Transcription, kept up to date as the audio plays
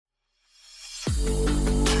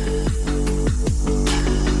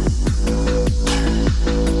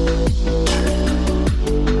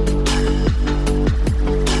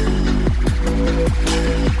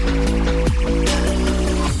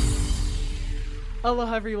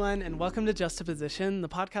Aloha, everyone, and welcome to Juxtaposition, the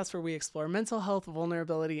podcast where we explore mental health,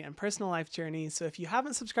 vulnerability, and personal life journeys. So if you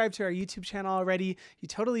haven't subscribed to our YouTube channel already, you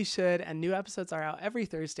totally should, and new episodes are out every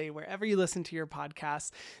Thursday wherever you listen to your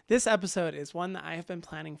podcasts. This episode is one that I have been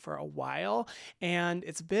planning for a while, and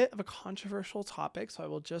it's a bit of a controversial topic, so I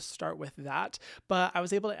will just start with that. But I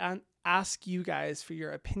was able to ask you guys for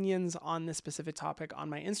your opinions on this specific topic on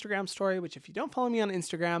my Instagram story, which if you don't follow me on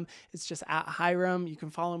Instagram, it's just at Hyram. You can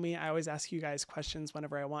follow me. I always ask you guys questions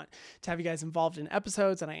whenever I want to have you guys involved in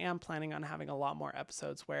episodes, and I am planning on having a lot more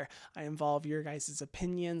episodes where I involve your guys'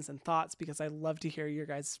 opinions and thoughts because I love to hear your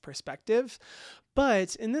guys' perspective.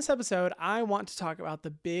 But in this episode, I want to talk about the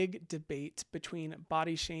big debate between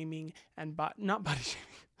body shaming and not body shaming,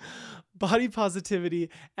 body positivity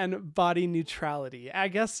and body neutrality. I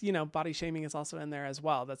guess, body shaming is also in there as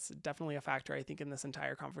well. That's definitely a factor, I think, in this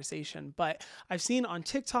entire conversation. But I've seen on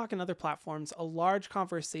TikTok and other platforms a large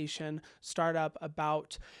conversation start up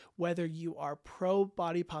about whether you are pro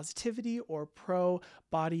body positivity or pro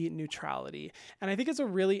body neutrality. And I think it's a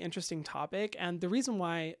really interesting topic. And the reason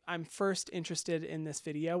why I'm first interested in this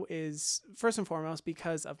video is first and foremost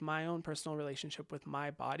because of my own personal relationship with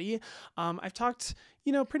my body. I've talked,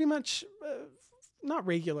 pretty much not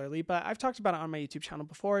regularly, but I've talked about it on my YouTube channel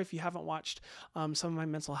before. If you haven't watched some of my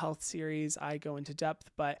mental health series, I go into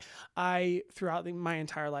depth, but I, throughout my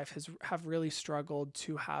entire life, have really struggled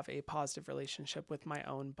to have a positive relationship with my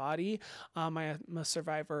own body. I'm a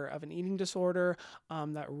survivor of an eating disorder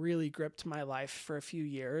that really gripped my life for a few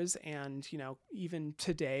years. And, even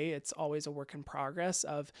today, it's always a work in progress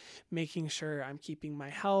of making sure I'm keeping my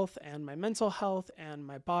health and my mental health and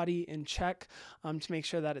my body in check to make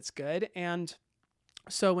sure that it's good. And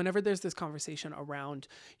so whenever there's this conversation around,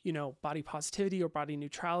 body positivity or body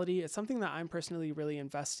neutrality, it's something that I'm personally really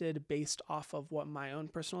invested based off of what my own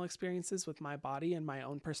personal experiences with my body and my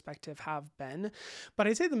own perspective have been. But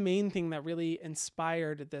I'd say the main thing that really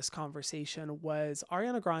inspired this conversation was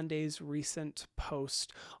Ariana Grande's recent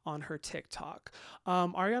post on her TikTok.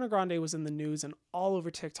 Ariana Grande was in the news and all over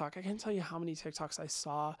TikTok. I can't tell you how many TikToks I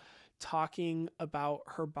saw talking about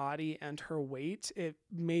her body and her weight. It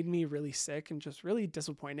made me really sick and just really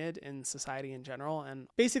disappointed in society in general. And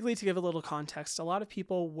basically, to give a little context, a lot of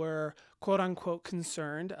people were quote unquote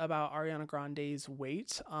concerned about Ariana Grande's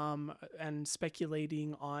weight and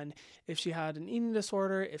speculating on if she had an eating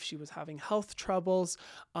disorder, if she was having health troubles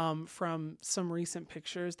from some recent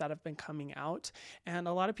pictures that have been coming out. And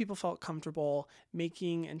a lot of people felt comfortable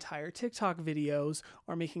making entire TikTok videos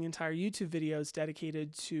or making entire YouTube videos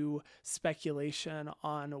dedicated to speculation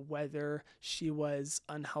on whether she was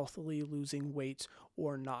unhealthily losing weight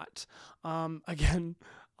or not. Again,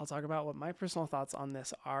 I'll talk about what my personal thoughts on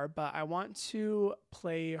this are, but I want to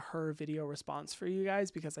play her video response for you guys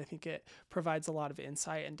because I think it provides a lot of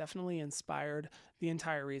insight and definitely inspired the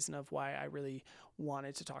entire reason of why I really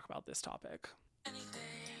wanted to talk about this topic. Hi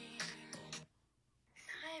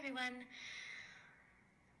everyone.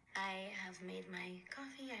 I have made my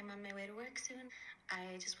coffee. I'm on my way to work soon.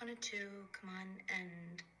 I just wanted to come on,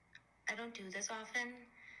 and I don't do this often.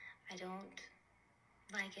 I don't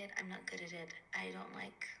like it. I'm not good at it. I'm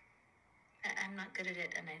not good at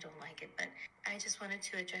it and I don't like it, but I just wanted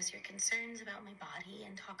to address your concerns about my body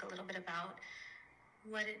and talk a little bit about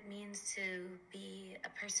what it means to be a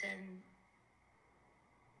person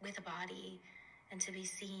with a body and to be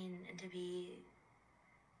seen and to be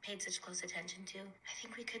paid such close attention to. I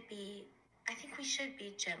think we should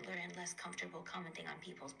be gentler and less comfortable commenting on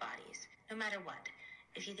people's bodies, no matter what.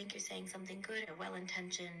 If you think you're saying something good or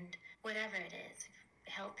well-intentioned, whatever it is,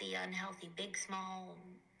 healthy, unhealthy, big, small,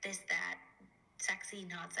 this, that, sexy,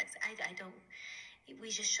 not sexy,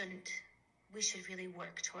 we should really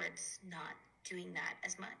work towards not doing that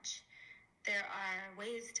as much. There are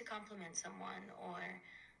ways to compliment someone or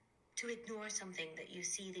to ignore something that you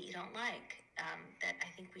see that you don't like, that I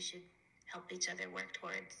think we should help each other work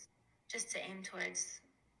towards, just to aim towards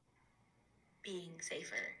being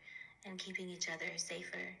safer and keeping each other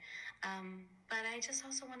safer. But I just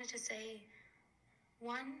also wanted to say,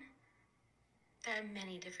 one, there are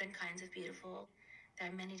many different kinds of beautiful. There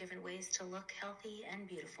are many different ways to look healthy and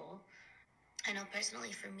beautiful. I know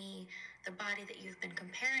personally for me, the body that you've been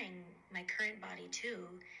comparing my current body to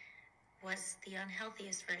was the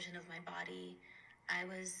unhealthiest version of my body. I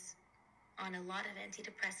was on a lot of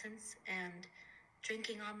antidepressants and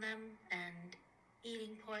drinking on them and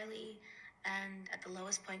eating poorly, and at the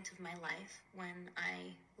lowest point of my life when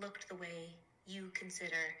I looked the way you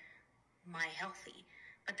consider my healthy,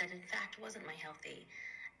 but that in fact wasn't my healthy.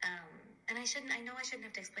 And I know I shouldn't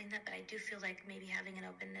have to explain that, but I do feel like maybe having an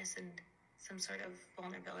openness and some sort of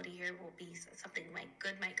vulnerability here will be something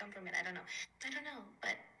good might come from it. I don't know,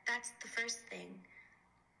 but that's the first thing.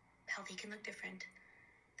 Healthy can look different.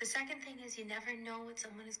 The second thing is you never know what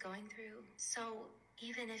someone is going through. So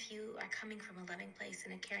even if you are coming from a loving place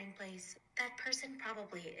and a caring place, that person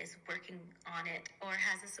probably is working on it or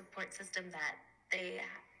has a support system that they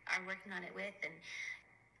are working on it with, and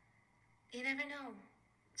you never know.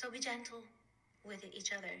 So be gentle with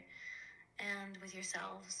each other and with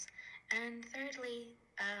yourselves. And thirdly,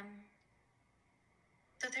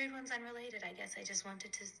 the third one's unrelated, I guess. I just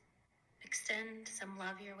wanted to extend some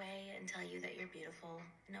love your way and tell you that you're beautiful,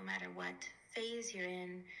 no matter what phase you're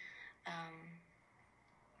in.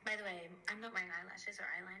 By the way, I'm not wearing eyelashes or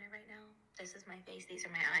eyeliner right now. This is my face. These are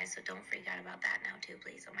my eyes. So don't freak out about that now too,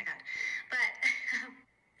 please. Oh my God. But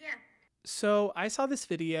yeah. So I saw this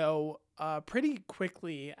video pretty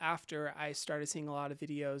quickly after I started seeing a lot of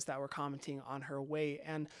videos that were commenting on her weight,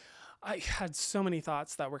 and I had so many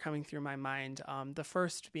thoughts that were coming through my mind. The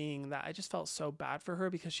first being that I just felt so bad for her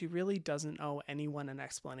because she really doesn't owe anyone an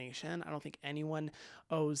explanation. I don't think anyone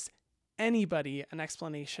owes anybody an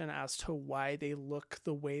explanation as to why they look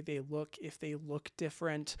the way they look, if they look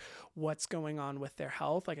different, what's going on with their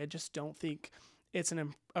health. Like, I just don't think it's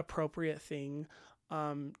an appropriate thing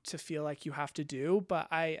to feel like you have to do. But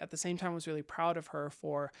I, at the same time, was really proud of her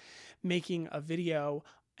for making a video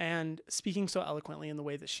and speaking so eloquently in the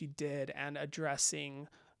way that she did and addressing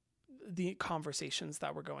the conversations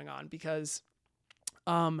that were going on, because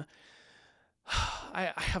I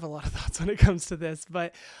have a lot of thoughts when it comes to this,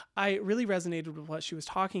 but I really resonated with what she was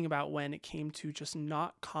talking about when it came to just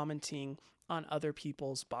not commenting on other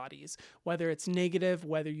people's bodies, whether it's negative,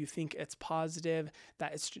 whether you think it's positive,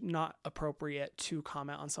 that it's not appropriate to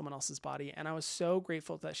comment on someone else's body. And I was so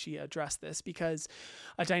grateful that she addressed this, because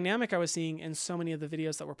a dynamic I was seeing in so many of the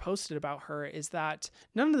videos that were posted about her is that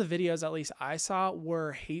none of the videos, at least I saw,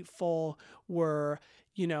 were hateful, were,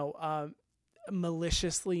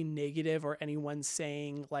 maliciously negative, or anyone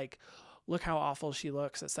saying like, look how awful she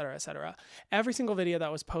looks, etc., etc. Every single video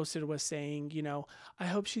that was posted was saying, I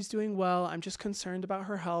hope she's doing well. I'm just concerned about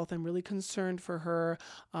her health. I'm really concerned for her.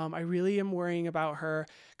 I really am worrying about her.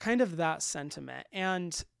 Kind of that sentiment.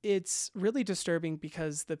 And it's really disturbing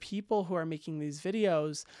because the people who are making these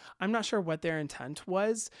videos, I'm not sure what their intent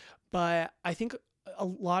was, but I think a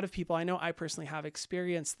lot of people, I know I personally have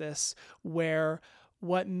experienced this, where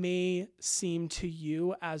what may seem to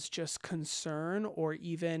you as just concern, or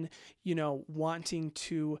even, wanting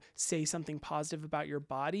to say something positive about your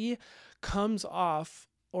body, comes off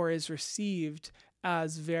or is received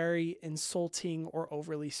as very insulting or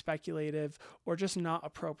overly speculative, or just not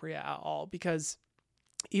appropriate at all. Because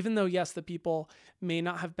even though, yes, the people may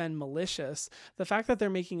not have been malicious, the fact that they're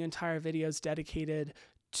making entire videos dedicated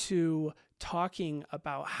to talking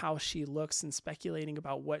about how she looks and speculating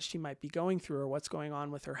about what she might be going through or what's going on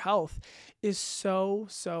with her health is so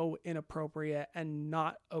inappropriate and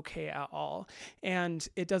not okay at all. And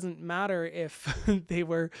it doesn't matter if they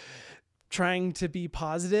were trying to be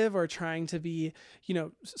positive or trying to be,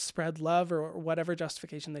 spread love or whatever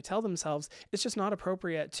justification they tell themselves. It's just not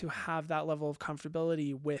appropriate to have that level of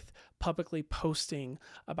comfortability with publicly posting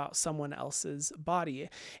about someone else's body.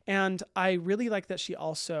 And I really like that she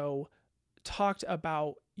also talked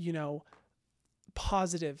about,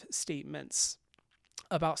 positive statements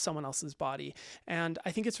about someone else's body. And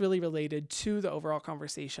I think it's really related to the overall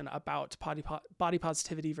conversation about body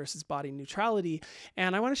positivity versus body neutrality.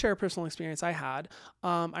 And I want to share a personal experience I had.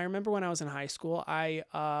 I remember when I was in high school, I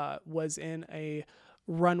was in a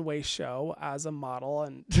runway show as a model.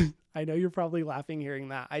 And I know you're probably laughing hearing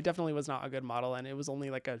that. I definitely was not a good model, and it was only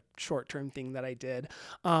like a short-term thing that I did.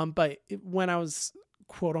 But when I was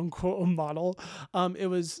quote unquote a model, it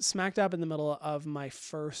was smack dab in the middle of my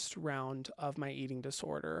first round of my eating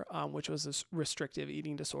disorder, which was this restrictive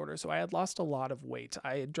eating disorder. So I had lost a lot of weight.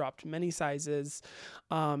 I had dropped many sizes,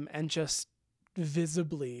 and just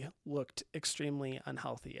visibly looked extremely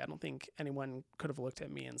unhealthy. I don't think anyone could have looked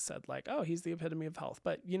at me and said like, oh, he's the epitome of health,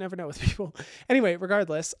 but you never know with people. Anyway,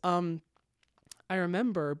 regardless, I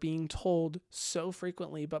remember being told so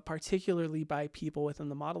frequently, but particularly by people within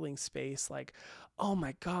the modeling space, like, oh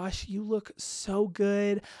my gosh, you look so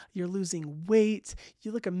good. You're losing weight.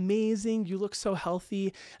 You look amazing. You look so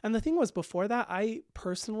healthy. And the thing was, before that, I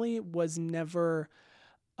personally was never,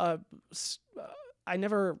 I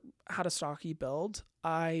never had a stocky build.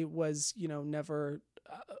 I was, never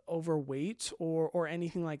overweight or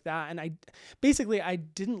anything like that. And I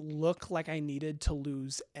didn't look like I needed to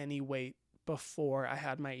lose any weight before I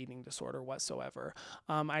had my eating disorder whatsoever.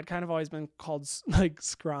 I'd kind of always been called like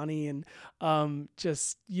scrawny, and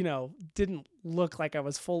just, didn't look like I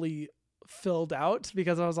was fully filled out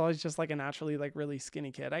because I was always just like a naturally like really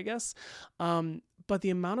skinny kid, I guess. But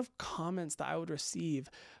the amount of comments that I would receive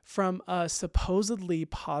from a supposedly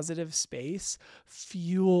positive space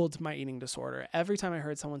fueled my eating disorder. Every time I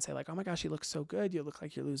heard someone say like, oh my gosh, you look so good. You look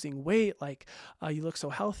like you're losing weight. Like you look so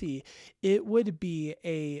healthy. It would be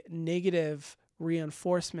a negative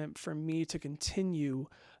reinforcement for me to continue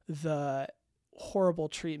the horrible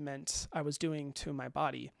treatment I was doing to my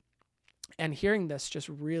body. And hearing this just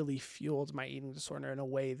really fueled my eating disorder in a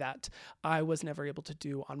way that I was never able to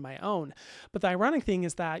do on my own. But the ironic thing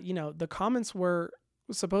is that, you know, the comments were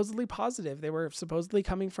supposedly positive. They were supposedly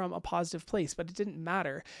coming from a positive place, but it didn't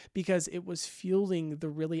matter because it was fueling the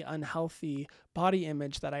really unhealthy body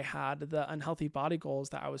image that I had, the unhealthy body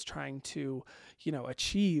goals that I was trying to, you know,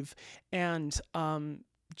 achieve, and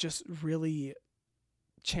just really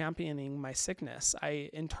championing my sickness.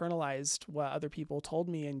 I internalized what other people told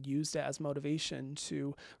me and used it as motivation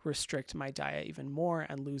to restrict my diet even more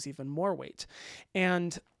and lose even more weight.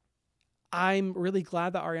 And I'm really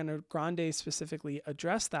glad that Ariana Grande specifically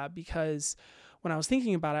addressed that, because when I was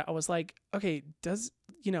thinking about it, I was like, okay,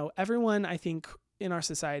 everyone, I think in our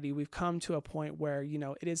society, we've come to a point where, you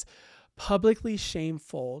know, it is publicly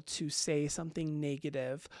shameful to say something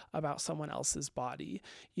negative about someone else's body.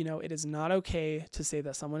 You know, it is not okay to say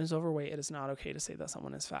that someone is overweight. It is not okay to say that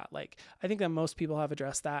someone is fat. Like, I think that most people have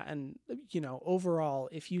addressed that. And, you know, overall,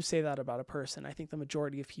 if you say that about a person, I think the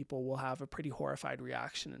majority of people will have a pretty horrified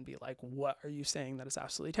reaction and be like, what are you saying? That is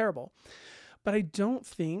absolutely terrible. But I don't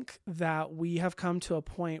think that we have come to a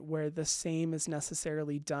point where the same is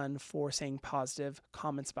necessarily done for saying positive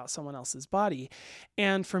comments about someone else's body.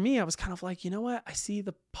 And for me, I was kind of like, you know what? I see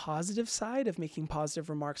the positive side of making positive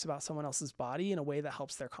remarks about someone else's body in a way that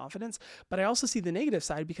helps their confidence. But I also see the negative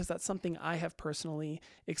side because that's something I have personally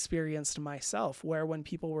experienced myself, where when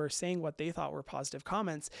people were saying what they thought were positive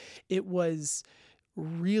comments, it was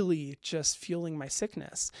really just fueling my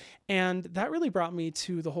sickness. And that really brought me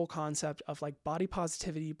to the whole concept of like body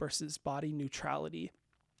positivity versus body neutrality.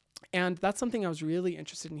 And that's something I was really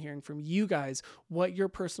interested in hearing from you guys, what your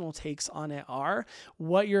personal takes on it are,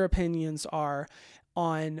 what your opinions are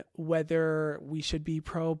on whether we should be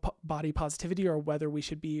pro body positivity or whether we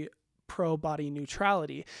should be pro body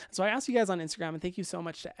neutrality. So I asked you guys on Instagram, and thank you so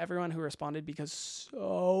much to everyone who responded, because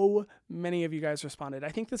so many of you guys responded. I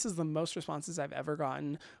think this is the most responses I've ever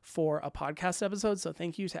gotten for a podcast episode. So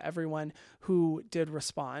thank you to everyone who did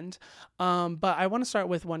respond. But I want to start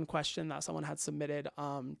with one question that someone had submitted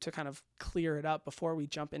to kind of clear it up before we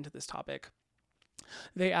jump into this topic.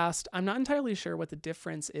 They asked, I'm not entirely sure what the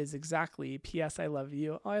difference is exactly. P.S. I love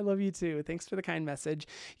you. Oh, I love you too. Thanks for the kind message.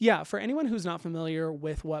 Yeah, for anyone who's not familiar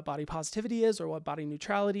with what body positivity is or what body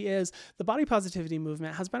neutrality is, the body positivity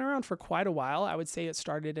movement has been around for quite a while. I would say it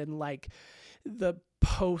started in like the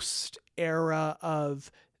post era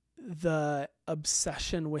of the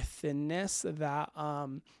obsession with thinness that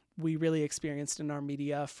we really experienced in our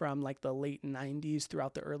media from like the late 90s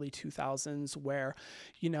throughout the early 2000s, where,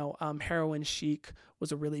 you know, heroin chic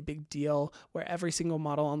was a really big deal, where every single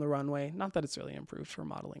model on the runway, not that it's really improved for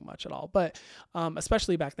modeling much at all, but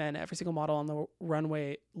especially back then, every single model on the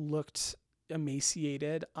runway looked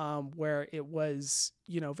emaciated, where it was,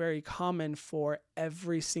 you know, very common for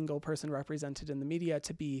every single person represented in the media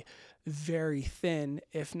to be very thin,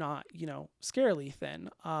 if not, you know, scarily thin,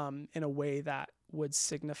 in a way that would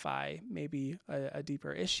signify maybe a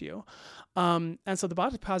deeper issue. And so the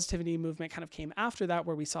body positivity movement kind of came after that,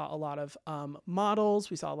 where we saw a lot of models,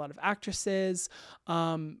 we saw a lot of actresses,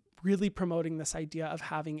 really promoting this idea of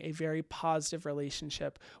having a very positive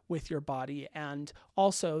relationship with your body, and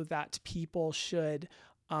also that people should,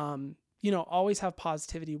 always have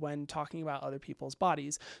positivity when talking about other people's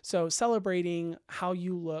bodies. So celebrating how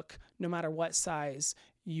you look, no matter what size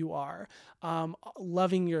you are,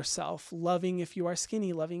 loving yourself, loving if you are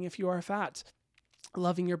skinny, loving if you are fat,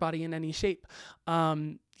 loving your body in any shape,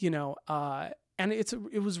 and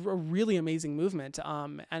it was a really amazing movement.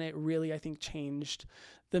 And it really, I think, changed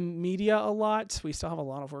the media a lot. We still have a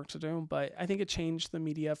lot of work to do, but I think it changed the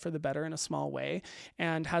media for the better in a small way,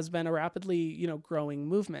 and has been a rapidly, growing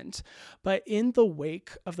movement. But in the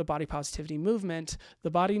wake of the body positivity movement, the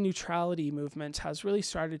body neutrality movement has really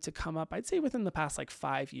started to come up. I'd say within the past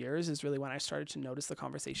 5 years is really when I started to notice the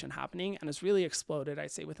conversation happening, and it's really exploded,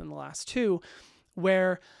 I'd say within the last 2,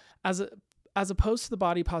 where as opposed to the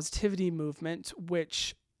body positivity movement,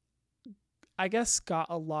 which I guess got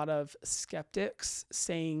a lot of skeptics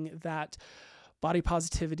saying that body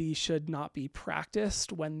positivity should not be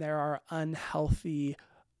practiced when there are unhealthy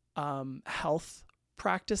health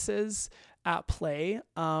practices at play,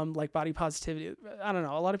 like body positivity. I don't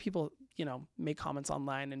know. A lot of people make comments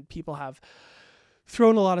online, and people have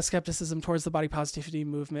thrown a lot of skepticism towards the body positivity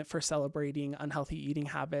movement for celebrating unhealthy eating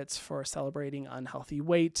habits, for celebrating unhealthy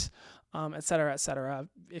weight, et cetera, et cetera.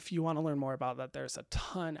 If you want to learn more about that, there's a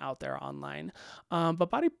ton out there online. But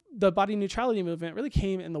the body neutrality movement really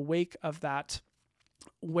came in the wake of that,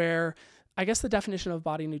 where I guess the definition of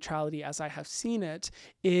body neutrality, as I have seen it,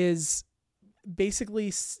 is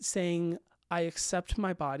basically saying, I accept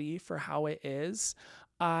my body for how it is.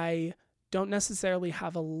 I don't necessarily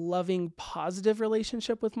have a loving, positive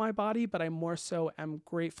relationship with my body, but I more so am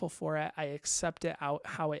grateful for it. I accept it out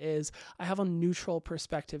how it is. I have a neutral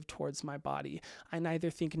perspective towards my body. I neither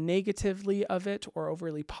think negatively of it or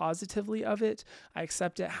overly positively of it. I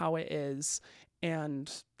accept it how it is. And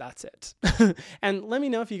that's it. And let me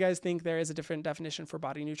know if you guys think there is a different definition for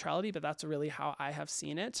body neutrality, but that's really how I have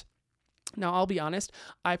seen it. Now, I'll be honest,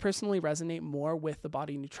 I personally resonate more with the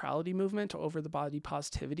body neutrality movement over the body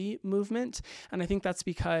positivity movement. And I think that's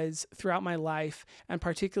because throughout my life, and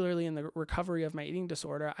particularly in the recovery of my eating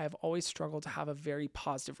disorder, I've always struggled to have a very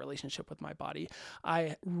positive relationship with my body.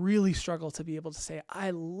 I really struggle to be able to say,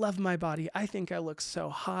 I love my body. I think I look so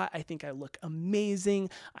hot. I think I look amazing.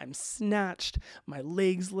 I'm snatched. My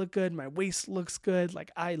legs look good. My waist looks good.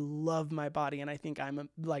 Like, I love my body, and I think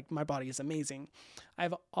my body is amazing.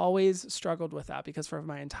 I've always struggled with that because for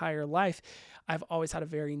my entire life, I've always had a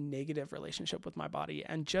very negative relationship with my body.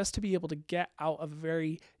 And just to be able to get out of a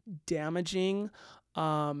very damaging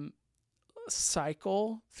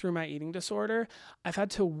cycle through my eating disorder, I've had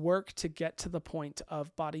to work to get to the point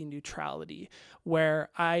of body neutrality, where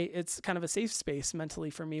it's kind of a safe space mentally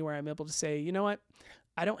for me, where I'm able to say, you know what?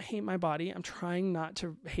 I don't hate my body. I'm trying not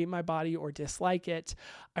to hate my body or dislike it.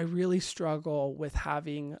 I really struggle with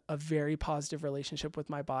having a very positive relationship with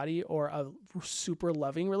my body, or a super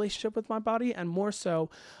loving relationship with my body. And more so,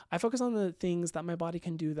 I focus on the things that my body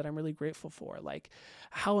can do that I'm really grateful for. Like,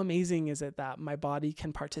 how amazing is it that my body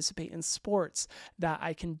can participate in sports, that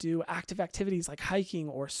I can do active activities like hiking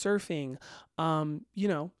or surfing.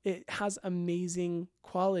 It has amazing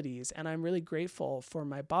qualities, and I'm really grateful for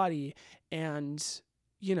my body. And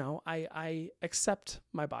I accept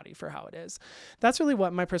my body for how it is. That's really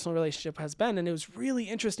what my personal relationship has been. And it was really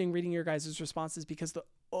interesting reading your guys' responses, because the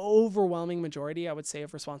overwhelming majority, I would say,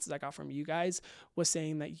 of responses I got from you guys was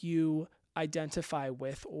saying that you identify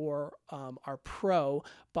with or are pro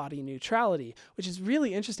body neutrality, which is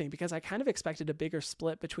really interesting because I kind of expected a bigger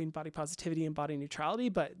split between body positivity and body neutrality,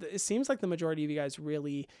 but it seems like the majority of you guys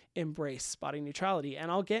really embrace body neutrality. And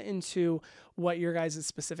I'll get into what your guys'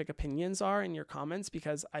 specific opinions are in your comments,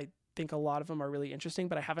 because I think a lot of them are really interesting,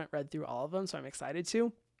 but I haven't read through all of them, so I'm excited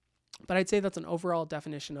to. But I'd say that's an overall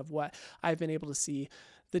definition of what I've been able to see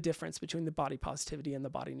the difference between the body positivity and the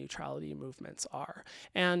body neutrality movements are.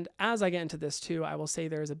 And as I get into this too, I will say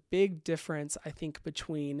there's a big difference, I think,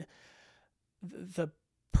 between the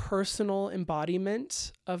personal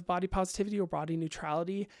embodiment of body positivity or body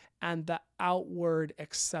neutrality and the outward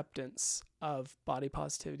acceptance of body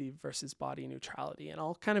positivity versus body neutrality. And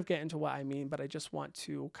I'll kind of get into what I mean, but I just want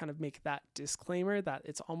to kind of make that disclaimer that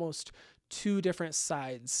it's almost two different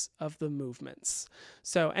sides of the movements.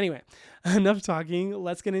 So anyway, enough talking.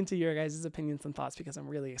 Let's get into your guys' opinions and thoughts, because I'm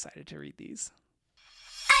really excited to read these.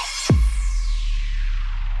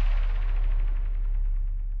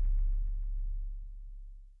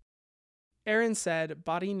 Aaron said,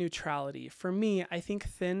 body neutrality. For me, I think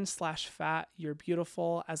thin/fat, you're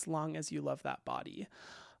beautiful as long as you love that body.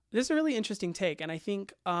 This is a really interesting take. And I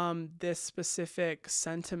think this specific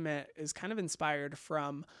sentiment is kind of inspired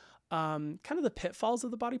from kind of the pitfalls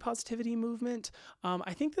of the body positivity movement.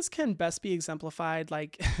 I think this can best be exemplified,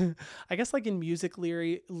 like, I guess, like in music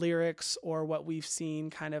lyrics, or what we've seen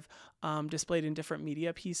kind of displayed in different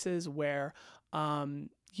media pieces, where, in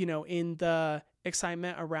the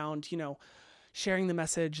excitement around, sharing the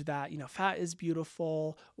message that, fat is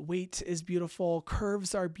beautiful, weight is beautiful,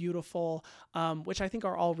 curves are beautiful, which I think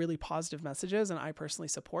are all really positive messages, and I personally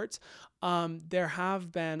support. There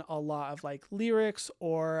have been a lot of like lyrics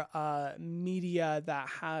or media that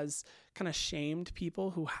has kind of shamed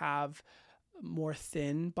people who have more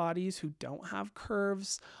thin bodies, who don't have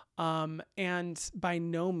curves. And by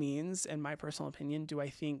no means, in my personal opinion, do I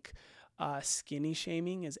think skinny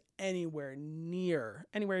shaming is anywhere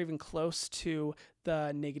even close to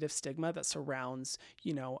the negative stigma that surrounds,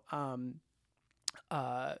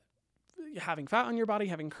 having fat on your body,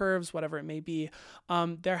 having curves, whatever it may be.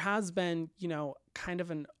 There has been, kind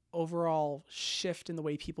of an overall shift in the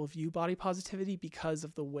way people view body positivity because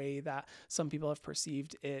of the way that some people have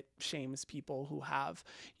perceived it shames people who have,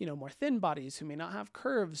 more thin bodies, who may not have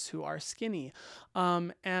curves, who are skinny.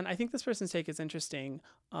 And I think this person's take is interesting,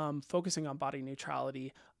 focusing on body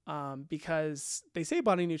neutrality, because they say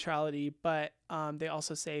body neutrality, but they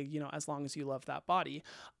also say, as long as you love that body,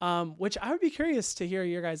 which I would be curious to hear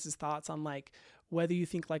your guys' thoughts on, like, whether you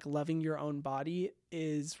think like loving your own body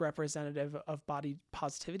is representative of body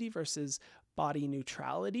positivity versus body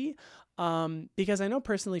neutrality. Because I know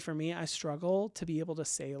personally for me, I struggle to be able to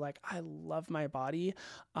say like, I love my body.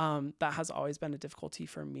 That has always been a difficulty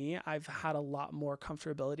for me. I've had a lot more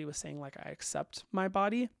comfortability with saying like, I accept my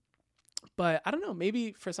body. But I don't know,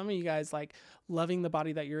 maybe for some of you guys, like loving the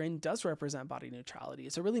body that you're in does represent body neutrality.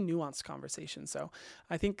 It's a really nuanced conversation. So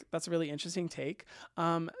I think that's a really interesting take.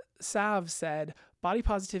 Sav said, body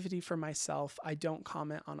positivity for myself. I don't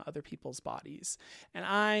comment on other people's bodies. And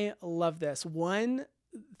I love this. One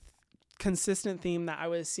consistent theme that I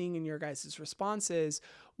was seeing in your guys' responses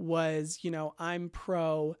was, I'm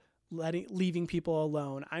pro leaving people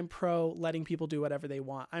alone. I'm pro letting people do whatever they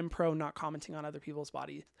want. I'm pro not commenting on other people's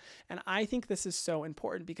bodies. And I think this is so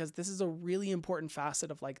important because this is a really important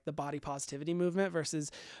facet of like the body positivity movement versus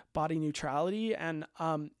body neutrality, and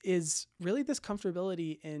is really this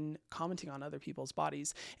comfortability in commenting on other people's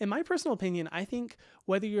bodies. In my personal opinion, I think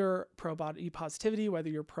whether you're pro body positivity, whether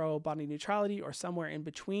you're pro body neutrality, or somewhere in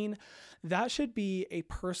between, that should be a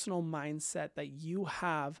personal mindset that you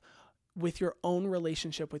have with your own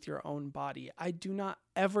relationship with your own body. I do not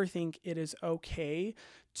ever think it is okay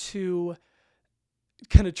to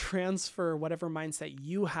kind of transfer whatever mindset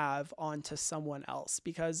you have onto someone else,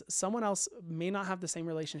 because someone else may not have the same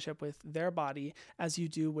relationship with their body as you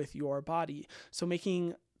do with your body. So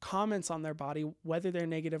making comments on their body, whether they're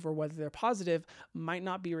negative or whether they're positive, might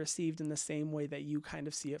not be received in the same way that you kind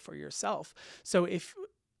of see it for yourself. So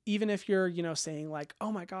even if you're, saying like,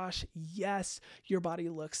 oh my gosh, yes, your body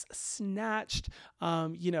looks snatched,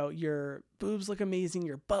 your boobs look amazing,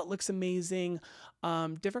 your butt looks amazing,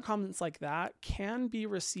 different comments like that can be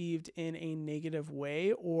received in a negative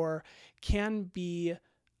way, or can be,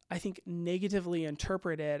 I think, negatively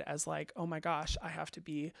interpreted as like, oh my gosh, I have to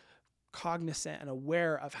be cognizant and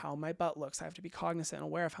aware of how my butt looks. I have to be cognizant and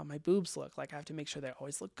aware of how my boobs look. Like, I have to make sure they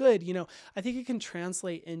always look good. I think it can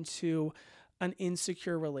translate into an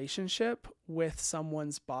insecure relationship with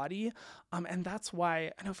someone's body. And that's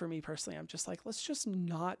why I know for me personally, I'm just like, let's just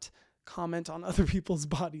not comment on other people's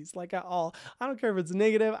bodies, like, at all. I don't care if it's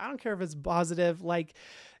negative. I don't care if it's positive. Like,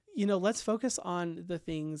 let's focus on the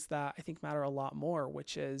things that I think matter a lot more,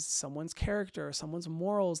 which is someone's character, someone's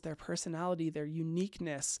morals, their personality, their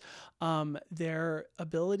uniqueness, their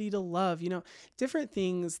ability to love, different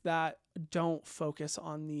things that don't focus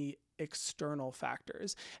on the external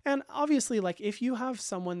factors. And obviously, like, if you have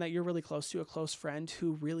someone that you're really close to, a close friend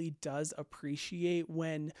who really does appreciate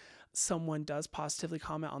when someone does positively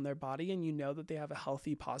comment on their body, and that they have a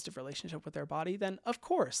healthy, positive relationship with their body, then of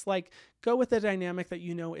course, like, go with the dynamic that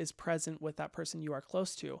is present with that person you are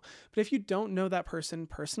close to. But if you don't know that person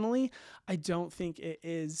personally, I don't think it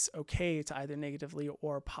is okay to either negatively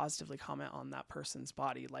or positively comment on that person's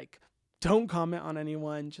body. Like, don't comment on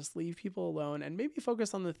anyone, just leave people alone, and maybe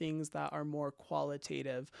focus on the things that are more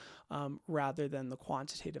qualitative, rather than the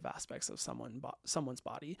quantitative aspects of someone's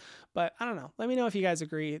body. But I don't know. Let me know if you guys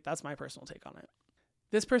agree. That's my personal take on it.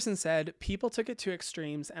 This person said, people took it to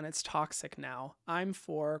extremes and it's toxic now. I'm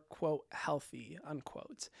for, quote, healthy,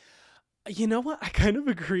 unquote. You know what? I kind of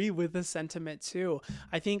agree with this sentiment too.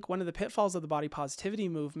 I think one of the pitfalls of the body positivity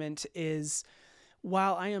movement is,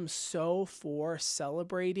 while I am so for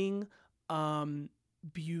celebrating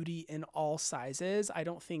beauty in all sizes, I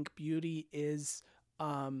don't think beauty is,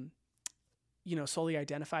 solely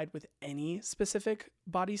identified with any specific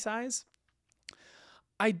body size.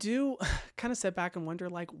 I do kind of sit back and wonder,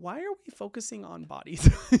 like, why are we focusing on bodies?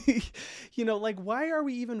 Like, why are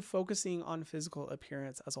we even focusing on physical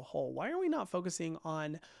appearance as a whole? Why are we not focusing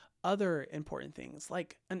on other important things,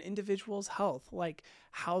 like an individual's health, like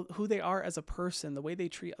who they are as a person, the way they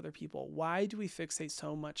treat other people? Why do we fixate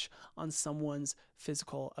so much on someone's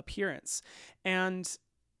physical appearance? And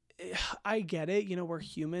I get it. We're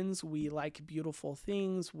humans. We like beautiful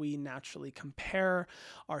things. We naturally compare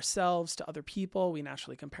ourselves to other people. We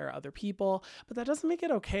naturally compare other people, but that doesn't make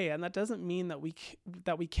it okay. And that doesn't mean that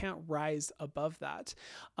we can't rise above that.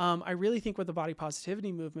 I really think with the body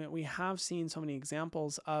positivity movement, we have seen so many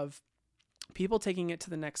examples of people taking it to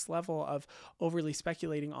the next level of overly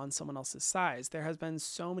speculating on someone else's size. There has been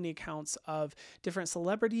so many accounts of different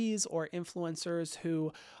celebrities or influencers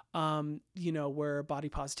who, were body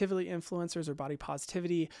positivity influencers or body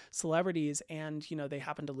positivity celebrities. And, they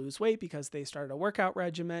happened to lose weight because they started a workout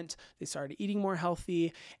regimen, they started eating more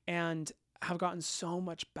healthy, and have gotten so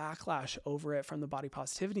much backlash over it from the body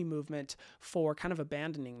positivity movement for kind of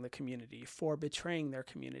abandoning the community, for betraying their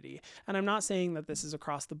community. And I'm not saying that this is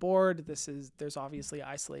across the board. There's obviously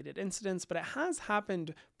isolated incidents, but it has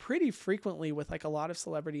happened pretty frequently with like a lot of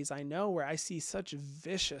celebrities I know, where I see such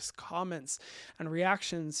vicious comments and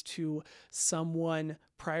reactions to someone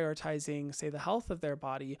prioritizing, say, the health of their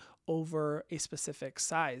body over a specific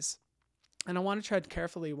size. And I want to tread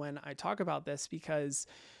carefully when I talk about this, because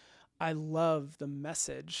I love the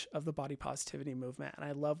message of the body positivity movement, and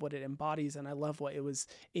I love what it embodies, and I love what it was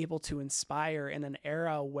able to inspire in an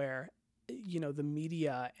era where, the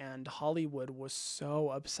media and Hollywood was so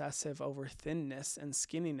obsessive over thinness and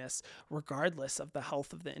skinniness, regardless of the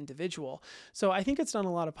health of the individual. So I think it's done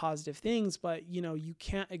a lot of positive things, but, you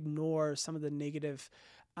can't ignore some of the negative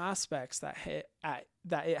aspects that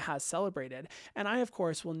it has celebrated. And I, of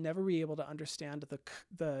course, will never be able to understand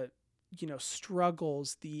the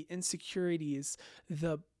struggles, the insecurities,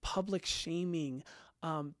 the public shaming,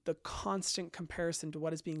 the constant comparison to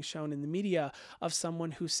what is being shown in the media of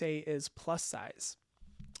someone who, say, is plus size.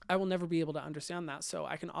 I will never be able to understand that. So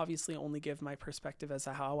I can obviously only give my perspective as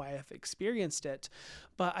to how I have experienced it.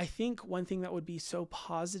 But I think one thing that would be so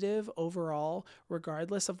positive overall,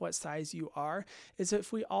 regardless of what size you are, is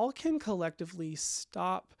if we all can collectively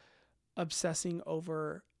stop obsessing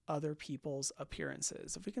over other people's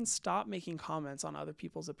appearances. If we can stop making comments on other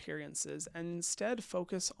people's appearances and instead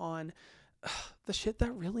focus on the shit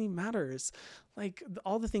that really matters. Like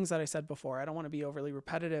all the things that I said before, I don't want to be overly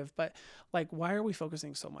repetitive, but like, why are we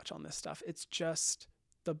focusing so much on this stuff? It's just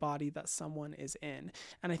the body that someone is in.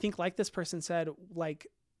 And I think, like this person said, like,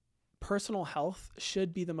 personal health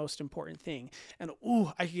should be the most important thing. And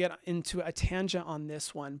I could get into a tangent on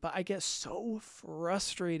this one, but I get so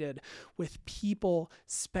frustrated with people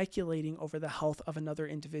speculating over the health of another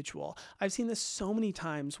individual. I've seen this so many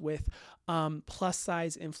times with plus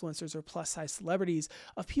size influencers or plus size celebrities,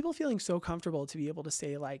 of people feeling so comfortable to be able to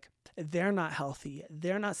say, like, they're not healthy,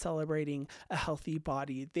 they're not celebrating a healthy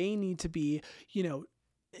body, they need to be,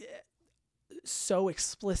 so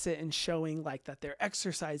explicit in showing like that they're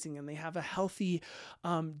exercising and they have a healthy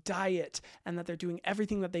diet, and that they're doing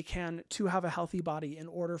everything that they can to have a healthy body in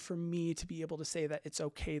order for me to be able to say that it's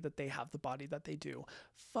okay that they have the body that they do.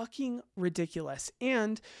 Fucking ridiculous.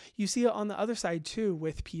 And you see it on the other side too,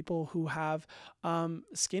 with people who have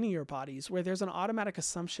skinnier bodies, where there's an automatic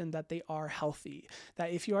assumption that they are healthy,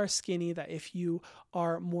 that if you are skinny, that if you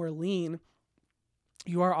are more lean,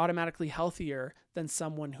 you are automatically healthier than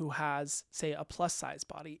someone who has, say, a plus size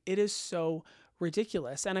body. It is so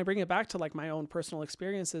ridiculous. And I bring it back to like my own personal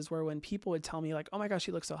experiences, where when people would tell me like, oh my gosh,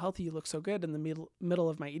 you look so healthy, you look so good, in the middle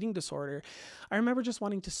of my eating disorder, I remember just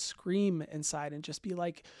wanting to scream inside and just be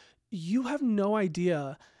like, you have no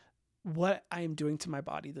idea what I am doing to my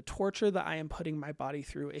body, the torture that I am putting my body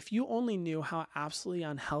through. If you only knew how absolutely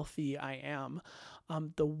unhealthy I am,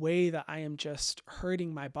 the way that I am just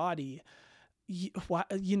hurting my body,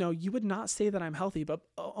 you would not say that I'm healthy, but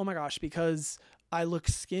oh my gosh, because I look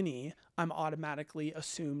skinny, I'm automatically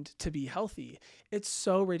assumed to be healthy. It's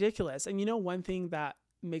so ridiculous. And one thing that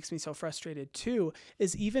makes me so frustrated too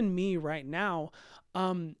is even me right now,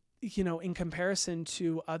 in comparison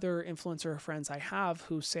to other influencer friends I have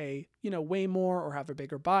who say, way more or have a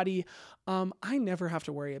bigger body, I never have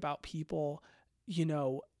to worry about people,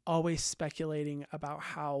 always speculating about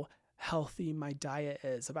how healthy my diet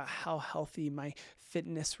is, about how healthy my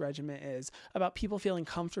fitness regimen is, about people feeling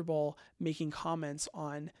comfortable making comments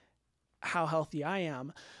on how healthy I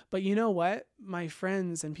am. But you know what? My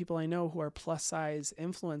friends and people I know who are plus size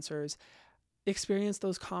influencers experience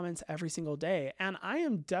those comments every single day. And I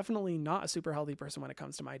am definitely not a super healthy person when it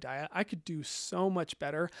comes to my diet. I could do so much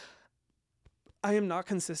better. I am not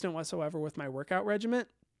consistent whatsoever with my workout regimen,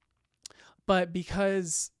 but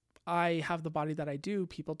because I have the body that I do,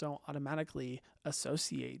 people don't automatically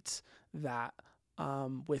associate that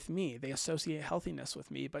with me. They associate healthiness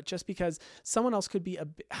with me. But just because someone else could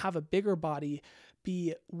have a bigger body,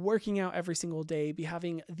 be working out every single day, be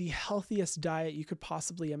having the healthiest diet you could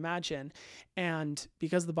possibly imagine, and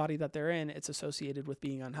because of the body that they're in, it's associated with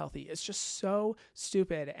being unhealthy. It's just so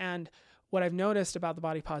stupid. And what I've noticed about the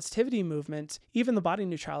body positivity movement, even the body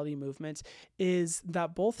neutrality movement, is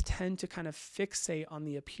that both tend to kind of fixate on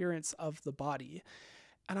the appearance of the body.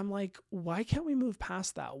 And I'm like, why can't we move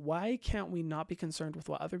past that? Why can't we not be concerned with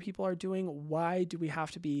what other people are doing? Why do we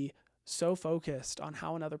have to be so focused on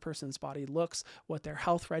how another person's body looks, what their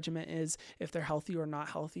health regimen is, if they're healthy or not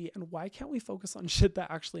healthy? And why can't we focus on shit that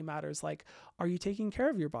actually matters? Like, are you taking care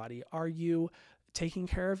of your body? Are you taking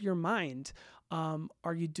care of your mind?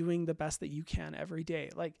 Are you doing the best that you can every day?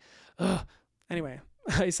 Like, anyway,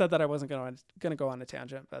 I said that I wasn't going to go on a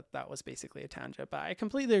tangent, but that was basically a tangent. But I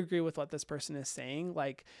completely agree with what this person is saying.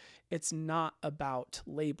 Like, it's not about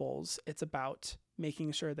labels. It's about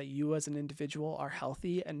making sure that you as an individual are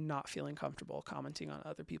healthy and not feeling comfortable commenting on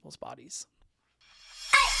other people's bodies.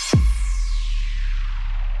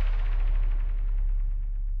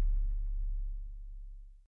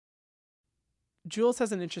 Jules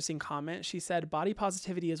has an interesting comment. She said, body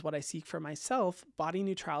positivity is what I seek for myself. Body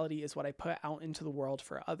neutrality is what I put out into the world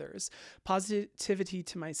for others. Positivity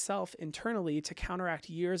to myself internally to counteract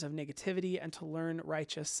years of negativity and to learn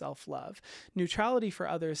righteous self-love. Neutrality for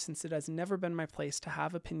others, since it has never been my place to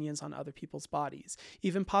have opinions on other people's bodies.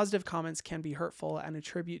 Even positive comments can be hurtful and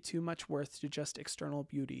attribute too much worth to just external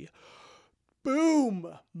beauty. Boom!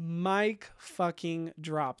 Mic fucking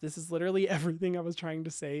drop. This is literally everything I was trying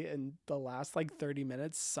to say in the last 30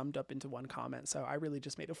 minutes summed up into one comment. So I really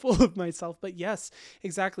just made a fool of myself. But yes,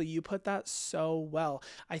 exactly. You put that so well.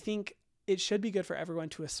 I think it should be good for everyone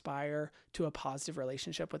to aspire to a positive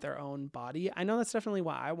relationship with their own body. I know that's definitely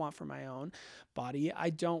what I want for my own body.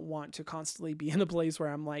 I don't want to constantly be in a place where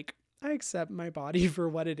I'm like, I accept my body for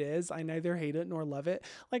what it is. I neither hate it nor love it.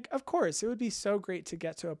 Of course, it would be so great to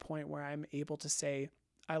get to a point where I'm able to say,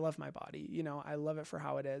 I love my body. I love it for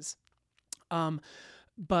how it is.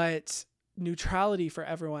 But neutrality for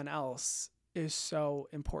everyone else is so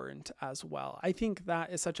important as well. I think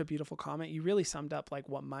that is such a beautiful comment. You really summed up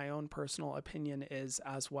what my own personal opinion is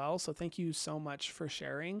as well. So thank you so much for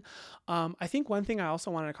sharing. I think one thing I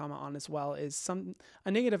also wanted to comment on as well is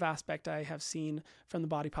a negative aspect I have seen from the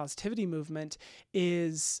body positivity movement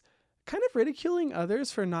is kind of ridiculing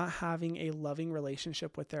others for not having a loving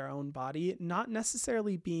relationship with their own body, not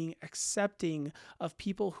necessarily being accepting of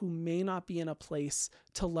people who may not be in a place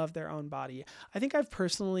to love their own body. I think I've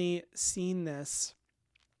personally seen this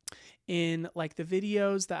in the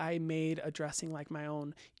videos that I made addressing my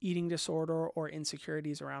own eating disorder or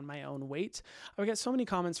insecurities around my own weight. I would get so many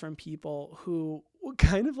comments from people who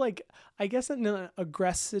kind of I guess in an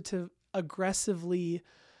aggressively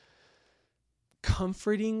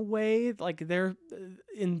comforting way, they're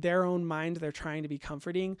in their own mind, they're trying to be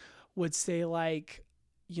comforting, would say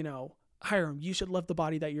Hyram, you should love the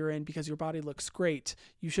body that you're in because your body looks great.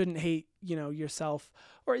 You shouldn't hate, yourself.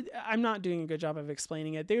 Or I'm not doing a good job of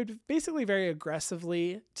explaining it. They would basically very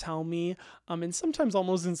aggressively tell me, in sometimes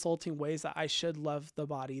almost insulting ways, that I should love the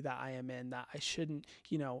body that I am in, that I shouldn't,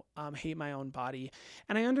 hate my own body.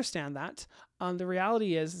 And I understand that. The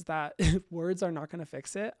reality is that words are not going to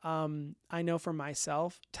fix it. I know for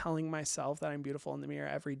myself, telling myself that I'm beautiful in the mirror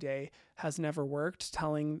every day has never worked.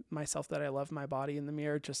 Telling myself that I love my body in the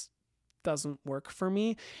mirror just doesn't work for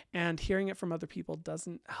me, and hearing it from other people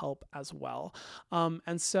doesn't help as well.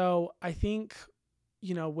 And so I think,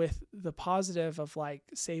 with the positive of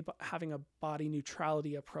say having a body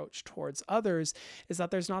neutrality approach towards others, is that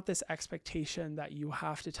there's not this expectation that you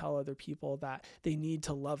have to tell other people that they need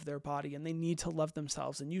to love their body and they need to love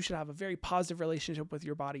themselves, and you should have a very positive relationship with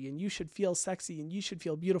your body, and you should feel sexy and you should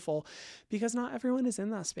feel beautiful, because not everyone is in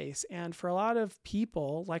that space. And for a lot of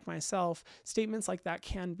people like myself, statements like that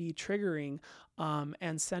can be triggering,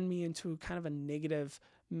 and send me into kind of a negative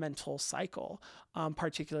mental cycle,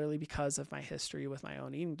 particularly because of my history with my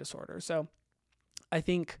own eating disorder. So I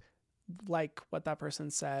think, what that person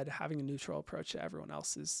said, having a neutral approach to everyone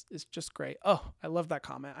else is just great. Oh, I love that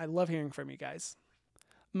comment. I love hearing from you guys.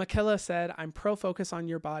 Michaela said, I'm pro focus on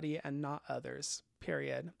your body and not others.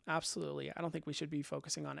 Period. Absolutely. I don't think we should be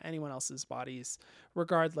focusing on anyone else's bodies,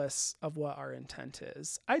 regardless of what our intent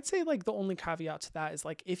is. I'd say the only caveat to that is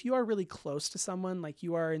if you are really close to someone,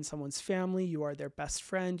 you are in someone's family, you are their best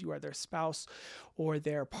friend, you are their spouse or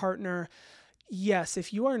their partner. Yes,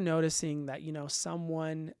 if you are noticing that,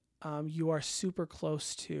 someone you are super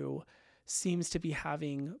close to seems to be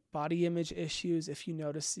having body image issues, if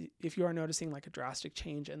you are noticing a drastic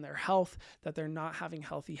change in their health, that they're not having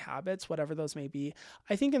healthy habits, whatever those may be,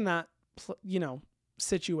 I think in that,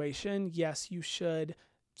 situation, yes, you should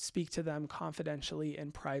speak to them confidentially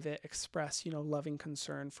in private, express, loving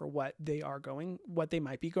concern for what they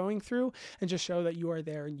might be going through, and just show that you are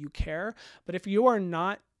there and you care. But if you are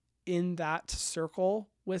not in that circle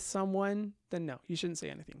with someone, then no, you shouldn't say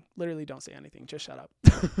anything. Literally don't say anything. Just shut up.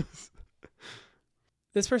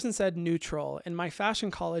 This person said neutral. In my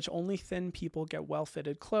fashion college, only thin people get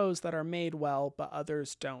well-fitted clothes that are made well, but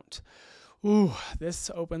others don't. Ooh, this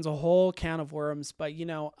opens a whole can of worms. But,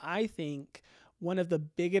 I think one of the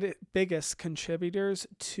biggest contributors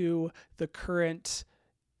to the current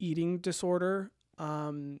eating disorder,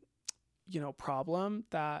 problem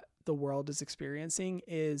that the world is experiencing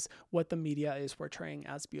is what the media is portraying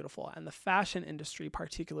as beautiful. And the fashion industry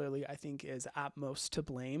particularly, I think, is at most to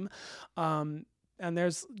blame. And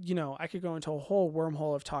there's, I could go into a whole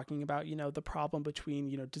wormhole of talking about, the problem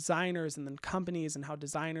between, designers and then companies, and how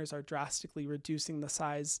designers are drastically reducing the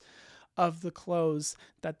size of the clothes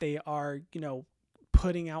that they are,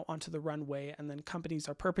 putting out onto the runway. And then companies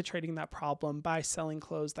are perpetrating that problem by selling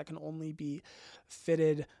clothes that can only be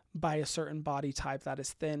fitted by a certain body type that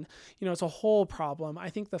is thin. It's a whole problem. I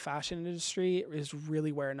think the fashion industry is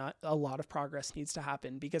really where not a lot of progress needs to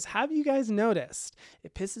happen, because have you guys noticed,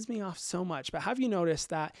 it pisses me off so much, but have you noticed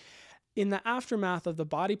that in the aftermath of the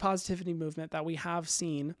body positivity movement that we have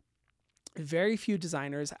seen, very few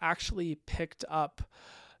designers actually picked up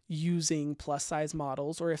using plus size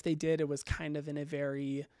models, or if they did, it was kind of in a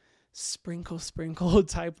very sprinkle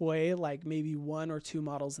type way, like maybe 1 or 2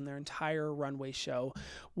 models in their entire runway show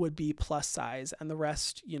would be plus size and the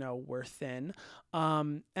rest, were thin.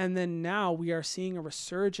 And then now we are seeing a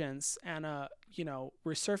resurgence and a,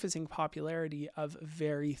 resurfacing popularity of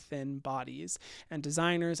very thin bodies, and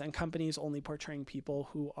designers and companies only portraying people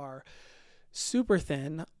who are super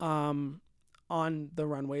thin on the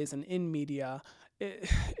runways and in media.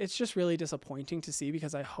 It's just really disappointing to see,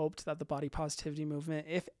 because I hoped that the body positivity movement,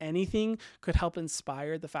 if anything, could help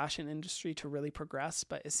inspire the fashion industry to really progress.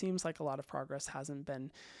 But it seems like a lot of progress hasn't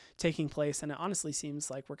been taking place. And it honestly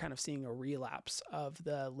seems like we're kind of seeing a relapse of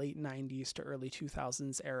the late 90s to early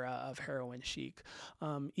 2000s era of heroin chic.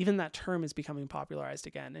 Even that term is becoming popularized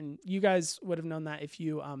again. And you guys would have known that if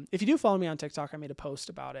you do follow me on TikTok. I made a post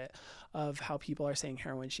about it, of how people are saying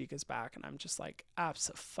heroin chic is back. And I'm just like,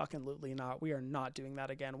 abso-fucking-lutely not. We are not doing that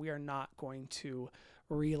again. We are not going to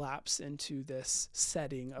relapse into this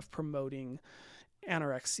setting of promoting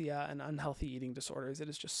anorexia and unhealthy eating disorders. It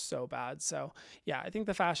is just so bad. So yeah, I think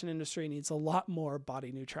the fashion industry needs a lot more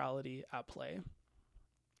body neutrality at play.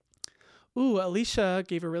 Ooh, Alicia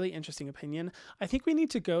gave a really interesting opinion. I think we need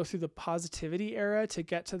to go through the positivity era to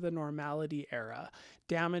get to the normality era.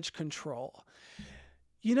 Damage control.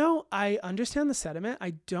 I understand the sentiment.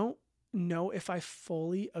 I don't know if I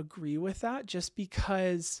fully agree with that, just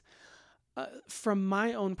because from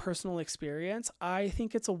my own personal experience, I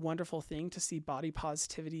think it's a wonderful thing to see body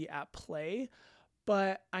positivity at play.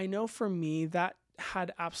 But I know for me, that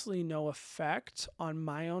had absolutely no effect on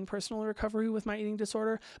my own personal recovery with my eating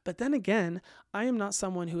disorder. But then again, I am not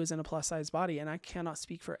someone who is in a plus size body, and I cannot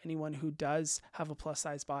speak for anyone who does have a plus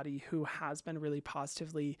size body who has been really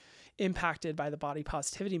positively impacted by the body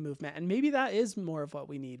positivity movement. And maybe that is more of what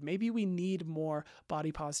we need. Maybe we need more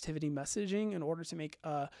body positivity messaging in order to make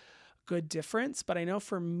a good difference. But I know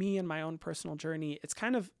for me and my own personal journey, it's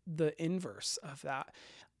kind of the inverse of that.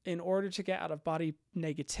 In order to get out of body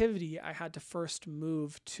negativity, I had to first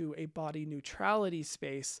move to a body neutrality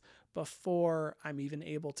space before I'm even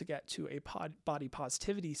able to get to a body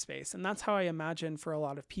positivity space. And that's how I imagine for a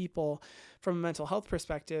lot of people, from a mental health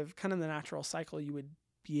perspective, kind of the natural cycle you would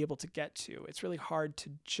be able to get to. It's really hard to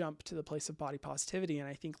jump to the place of body positivity. And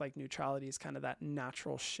I think like neutrality is kind of that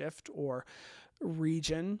natural shift or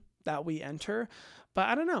region that we enter. But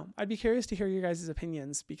I don't know. I'd be curious to hear your guys'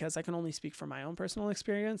 opinions, because I can only speak from my own personal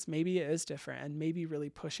experience. Maybe it is different, and maybe really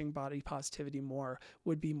pushing body positivity more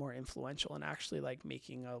would be more influential and actually like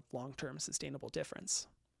making a long-term sustainable difference.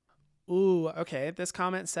 Ooh, okay. This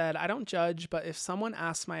comment said, I don't judge, but if someone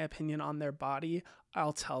asks my opinion on their body,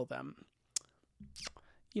 I'll tell them.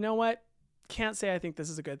 You know what? Can't say I think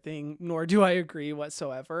this is a good thing, nor do I agree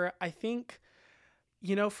whatsoever. I think,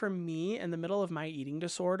 for me, in the middle of my eating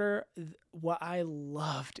disorder, what I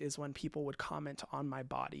loved is when people would comment on my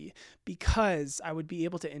body, because I would be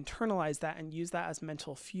able to internalize that and use that as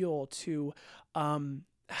mental fuel to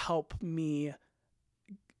help me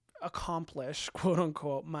accomplish, quote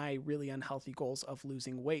unquote, my really unhealthy goals of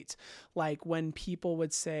losing weight. Like when people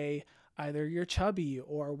would say, either you're chubby,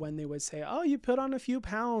 or when they would say, oh, you put on a few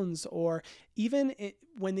pounds, or even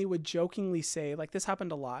when they would jokingly say, like this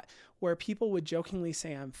happened a lot, where people would jokingly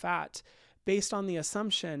say I'm fat based on the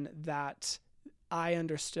assumption that I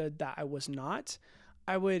understood that I was not.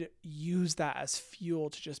 I would use that as fuel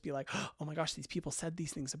to just be like, oh my gosh, these people said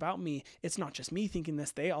these things about me. It's not just me thinking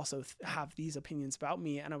this. They also have these opinions about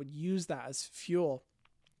me. And I would use that as fuel.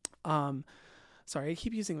 Sorry, I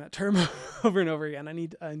keep using that term over and over again. I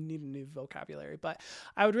need a new vocabulary, but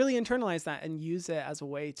I would really internalize that and use it as a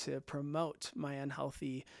way to promote my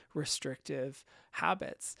unhealthy, restrictive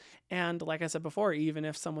habits. And like I said before, even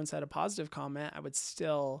if someone said a positive comment, I would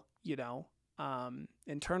still,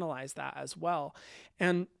 internalize that as well.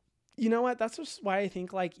 And you know what? That's just why I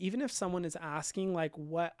think like, even if someone is asking like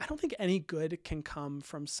I don't think any good can come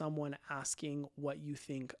from someone asking what you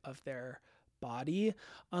think of their body,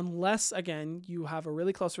 unless again, you have a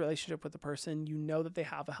really close relationship with the person, you know that they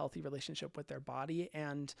have a healthy relationship with their body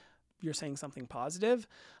and you're saying something positive,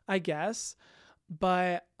 I guess.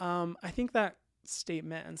 But I think that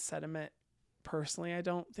statement and sentiment, personally, I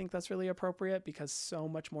don't think that's really appropriate because so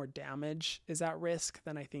much more damage is at risk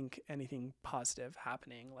than I think anything positive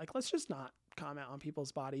happening. Like, let's just not comment on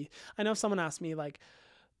people's body. I know if someone asked me like,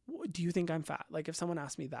 do you think I'm fat? Like if someone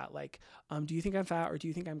asked me that, like, do you think I'm fat or do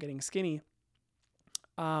you think I'm getting skinny?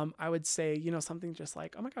 I would say, something just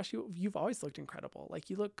like, oh my gosh, you've always looked incredible.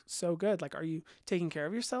 Like you look so good. Like, are you taking care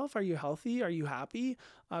of yourself? Are you healthy? Are you happy?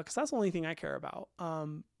 'Cause that's the only thing I care about.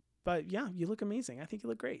 But yeah, you look amazing. I think you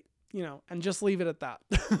look great, and just leave it at that.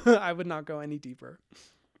 I would not go any deeper.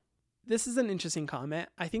 This is an interesting comment.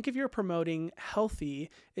 I think if you're promoting healthy,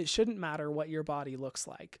 it shouldn't matter what your body looks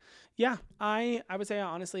like. Yeah, I would say I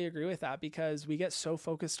honestly agree with that because we get so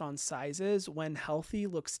focused on sizes when healthy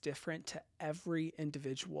looks different to every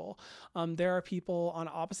individual. There are people on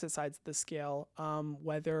opposite sides of the scale,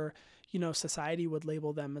 whether society would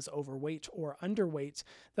label them as overweight or underweight,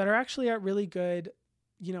 that are actually at really good,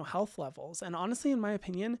 health levels. And honestly, in my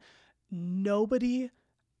opinion, nobody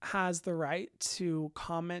has the right to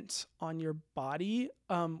comment on your body,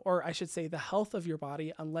 or I should say the health of your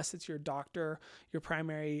body, unless it's your doctor, your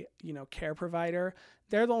primary, care provider.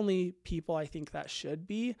 They're the only people I think that should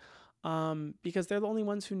be, because they're the only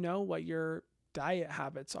ones who know what your diet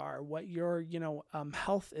habits are, what your,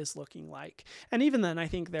 health is looking like. And even then, I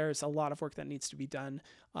think there's a lot of work that needs to be done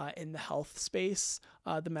in the health space,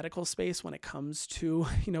 the medical space when it comes to,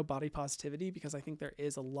 body positivity, because I think there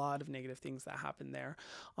is a lot of negative things that happen there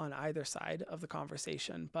on either side of the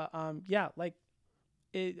conversation. But I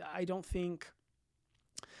don't think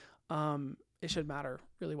it should matter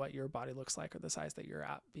really what your body looks like or the size that you're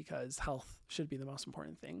at, because health should be the most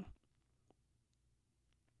important thing.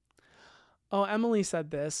 Oh, Emily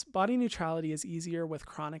said this: body neutrality is easier with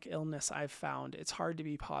chronic illness, I've found. It's hard to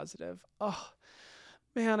be positive. Oh,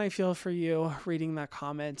 man, I feel for you reading that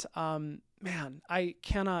comment. Man, I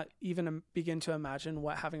cannot even begin to imagine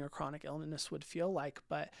what having a chronic illness would feel like,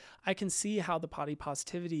 but I can see how the body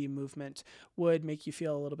positivity movement would make you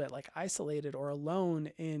feel a little bit like isolated or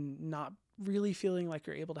alone in not really feeling like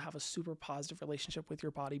you're able to have a super positive relationship with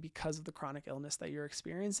your body because of the chronic illness that you're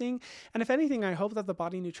experiencing. And if anything, I hope that the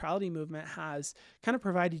body neutrality movement has kind of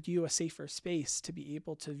provided you a safer space to be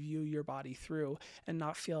able to view your body through and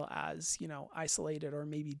not feel as, isolated or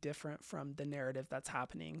maybe different from the narrative that's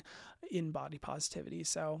happening in body positivity.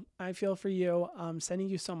 So I feel for you, sending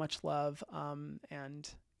you so much love. And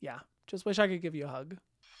yeah, just wish I could give you a hug.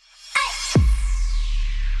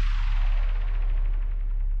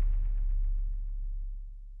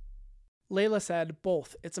 Layla said,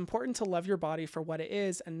 both. It's important to love your body for what it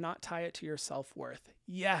is and not tie it to your self-worth.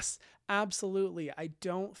 Yes, absolutely. I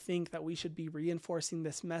don't think that we should be reinforcing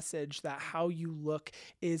this message that how you look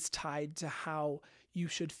is tied to how you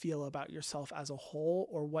should feel about yourself as a whole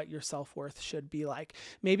or what your self-worth should be like.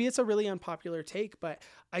 Maybe it's a really unpopular take, but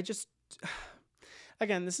I just,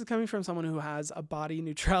 again, this is coming from someone who has a body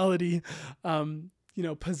neutrality,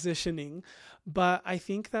 positioning. But I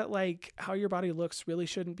think that like how your body looks really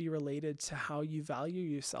shouldn't be related to how you value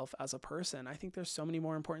yourself as a person. I think there's so many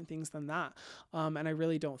more important things than that. And I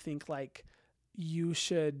really don't think like you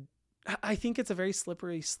should, I think it's a very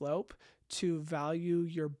slippery slope to value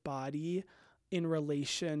your body in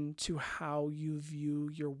relation to how you view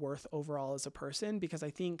your worth overall as a person, because I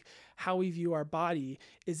think how we view our body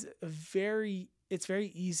is it's very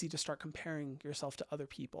easy to start comparing yourself to other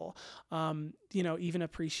people. Even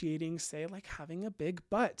appreciating, say, like having a big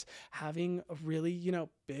butt, having a really,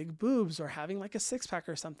 big boobs, or having like a six pack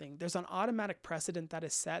or something. There's an automatic precedent that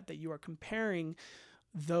is set that you are comparing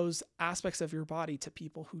those aspects of your body to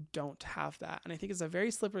people who don't have that. And I think it's a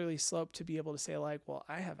very slippery slope to be able to say like, well,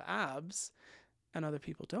 I have abs and other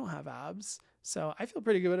people don't have abs. So I feel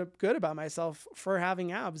pretty good about myself for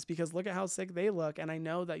having abs, because look at how sick they look. And I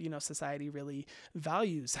know that, society really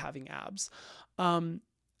values having abs.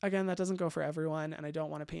 again, that doesn't go for everyone, and I don't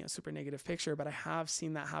want to paint a super negative picture, but I have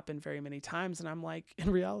seen that happen very many times. And I'm like, in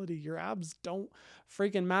reality, your abs don't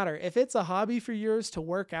freaking matter. If it's a hobby for yours to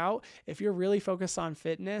work out, if you're really focused on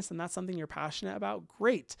fitness and that's something you're passionate about,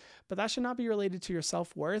 great. But that should not be related to your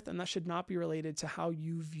self-worth, and that should not be related to how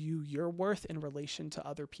you view your worth in relation to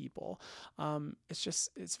other people.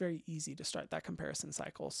 It's very easy to start that comparison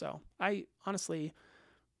cycle. So I honestly,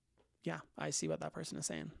 I see what that person is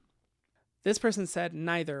saying. This person said,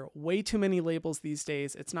 neither. Way too many labels these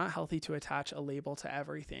days. It's not healthy to attach a label to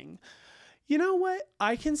everything. You know what?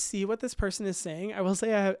 I can see what this person is saying. I will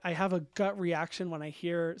say I have a gut reaction when I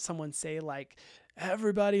hear someone say like,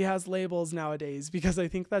 everybody has labels nowadays, because I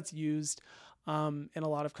think that's used in a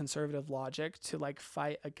lot of conservative logic to like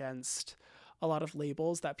fight against a lot of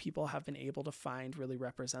labels that people have been able to find really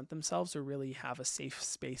represent themselves or really have a safe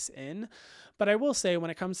space in. But I will say,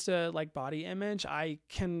 when it comes to like body image, I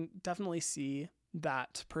can definitely see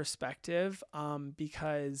that perspective,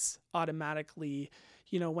 because automatically,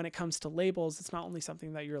 when it comes to labels, it's not only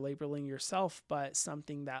something that you're labeling yourself, but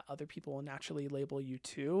something that other people will naturally label you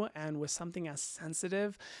too. And with something as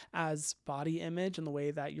sensitive as body image and the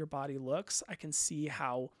way that your body looks, I can see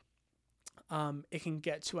how it can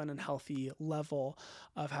get to an unhealthy level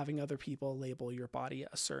of having other people label your body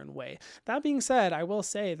a certain way. That being said, I will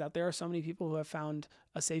say that there are so many people who have found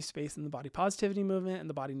a safe space in the body positivity movement and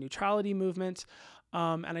the body neutrality movement.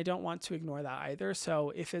 And I don't want to ignore that either.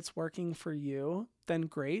 So if it's working for you, then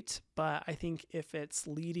great. But I think if it's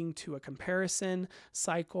leading to a comparison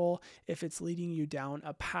cycle, if it's leading you down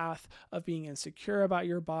a path of being insecure about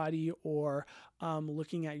your body or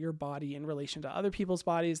looking at your body in relation to other people's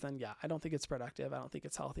bodies, then I don't think it's productive. I don't think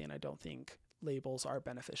it's healthy. And I don't think labels are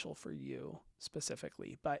beneficial for you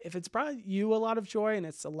specifically. But if it's brought you a lot of joy and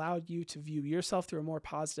it's allowed you to view yourself through a more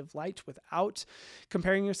positive light without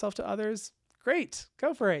comparing yourself to others, great,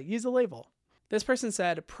 go for it. Use a label. This person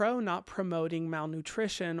said, pro not promoting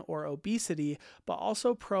malnutrition or obesity, but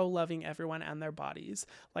also pro loving everyone and their bodies.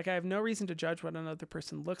 Like, I have no reason to judge what another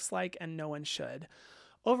person looks like, and no one should.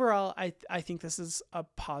 Overall, I think this is a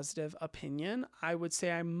positive opinion. I would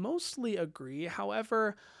say I mostly agree.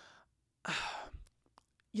 However,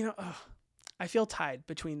 I feel tied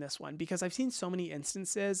between this one, because I've seen so many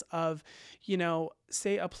instances of,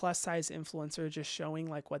 say a plus size influencer just showing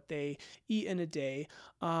like what they eat in a day,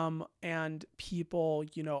 and people,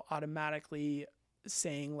 automatically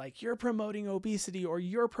saying like, you're promoting obesity or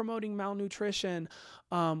you're promoting malnutrition,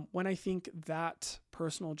 when I think that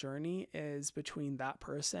personal journey is between that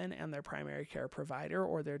person and their primary care provider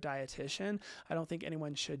or their dietitian. I don't think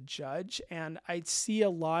anyone should judge. And I see a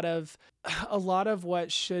lot of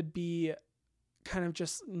what should be kind of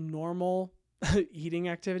just normal eating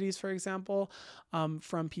activities, for example,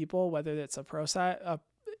 from people, whether it's a plus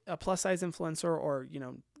size influencer or,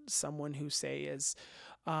 someone who say is,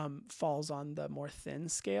 falls on the more thin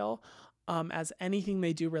scale, as anything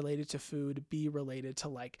they do related to food be related to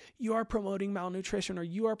like, you are promoting malnutrition or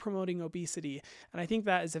you are promoting obesity. And I think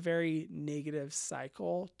that is a very negative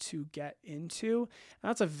cycle to get into. And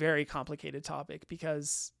that's a very complicated topic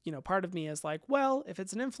because, part of me is like, well, if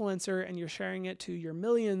it's an influencer and you're sharing it to your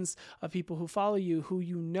millions of people who follow you, who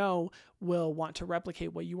will want to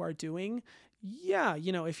replicate what you are doing. Yeah.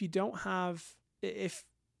 If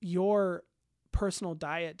your personal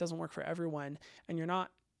diet doesn't work for everyone and you're not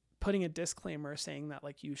putting a disclaimer saying that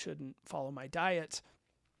like, you shouldn't follow my diet,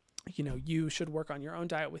 you should work on your own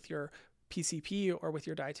diet with your PCP or with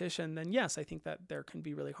your dietitian, then yes, I think that there can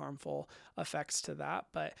be really harmful effects to that.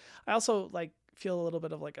 But I also feel a little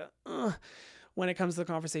bit of when it comes to the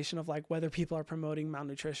conversation of like whether people are promoting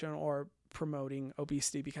malnutrition or promoting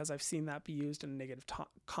obesity, because I've seen that be used in a negative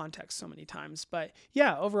context so many times. But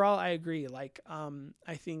yeah, overall, I agree.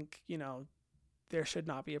 I think, there should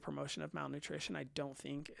not be a promotion of malnutrition. I don't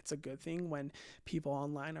think it's a good thing when people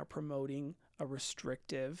online are promoting a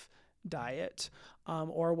restrictive diet,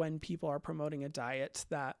 or when people are promoting a diet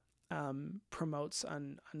that promotes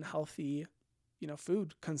an unhealthy,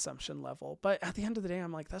 food consumption level. But at the end of the day,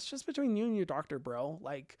 I'm like, that's just between you and your doctor, bro.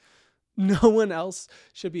 Like, no one else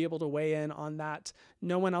should be able to weigh in on that.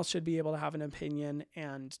 No one else should be able to have an opinion,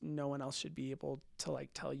 and no one else should be able to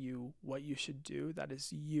tell you what you should do. That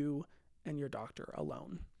is you and your doctor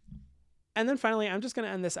alone. And then finally, I'm just going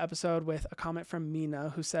to end this episode with a comment from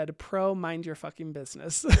Mina, who said, pro mind your fucking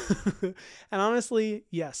business. And honestly,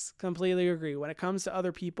 yes, completely agree. When it comes to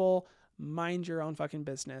other people, mind your own fucking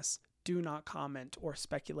business. do not comment or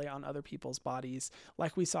speculate on other people's bodies.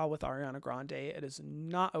 Like we saw with Ariana Grande, it is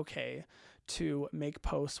not okay to make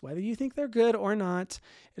posts, whether you think they're good or not.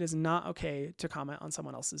 It is not okay to comment on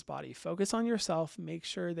someone else's body. Focus on yourself. Make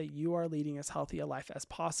sure that you are leading as healthy a life as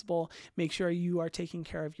possible. Make sure you are taking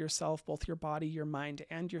care of yourself, both your body, your mind,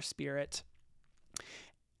 and your spirit.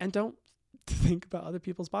 And don't think about other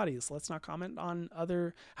people's bodies. Let's not comment on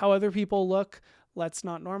how other people look. Let's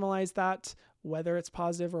not normalize that, whether it's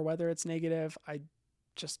positive or whether it's negative. I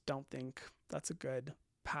just don't think that's a good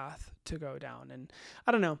path to go down. And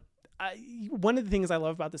I don't know. One of the things I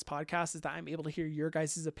love about this podcast is that I'm able to hear your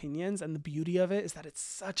guys' opinions, and the beauty of it is that it's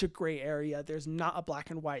such a gray area. There's not a black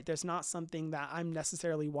and white. There's not something that I'm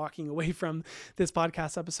necessarily walking away from this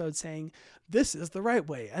podcast episode saying, this is the right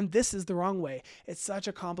way and this is the wrong way. It's such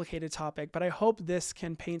a complicated topic, but I hope this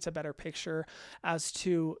can paint a better picture as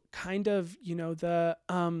to kind of,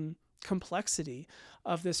 the complexity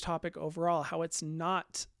of this topic overall, how it's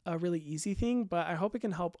not a really easy thing, but I hope it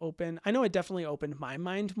can help I know it definitely opened my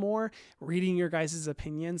mind more reading your guys'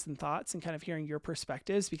 opinions and thoughts and kind of hearing your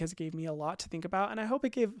perspectives, because it gave me a lot to think about. And I hope it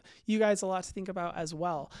gave you guys a lot to think about as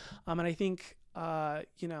well. And I think,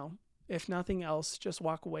 if nothing else, just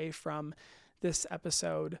walk away from this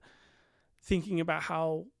episode thinking about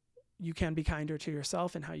how you can be kinder to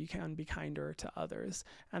yourself and how you can be kinder to others.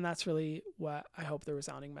 And that's really what I hope the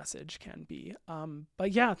resounding message can be.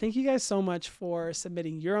 But yeah, thank you guys so much for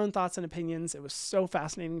submitting your own thoughts and opinions. It was so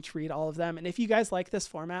fascinating to read all of them. And if you guys like this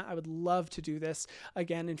format, I would love to do this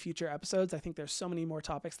again in future episodes. I think there's so many more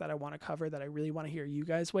topics that I want to cover that I really want to hear you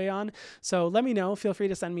guys weigh on. So let me know. Feel free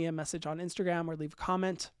to send me a message on Instagram or leave a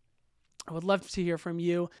comment. I would love to hear from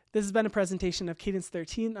you. This has been a presentation of Cadence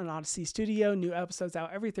 13 on Odyssey Studio. New episodes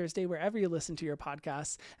out every Thursday wherever you listen to your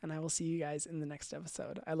podcasts. And I will see you guys in the next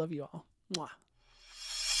episode. I love you all. Mwah.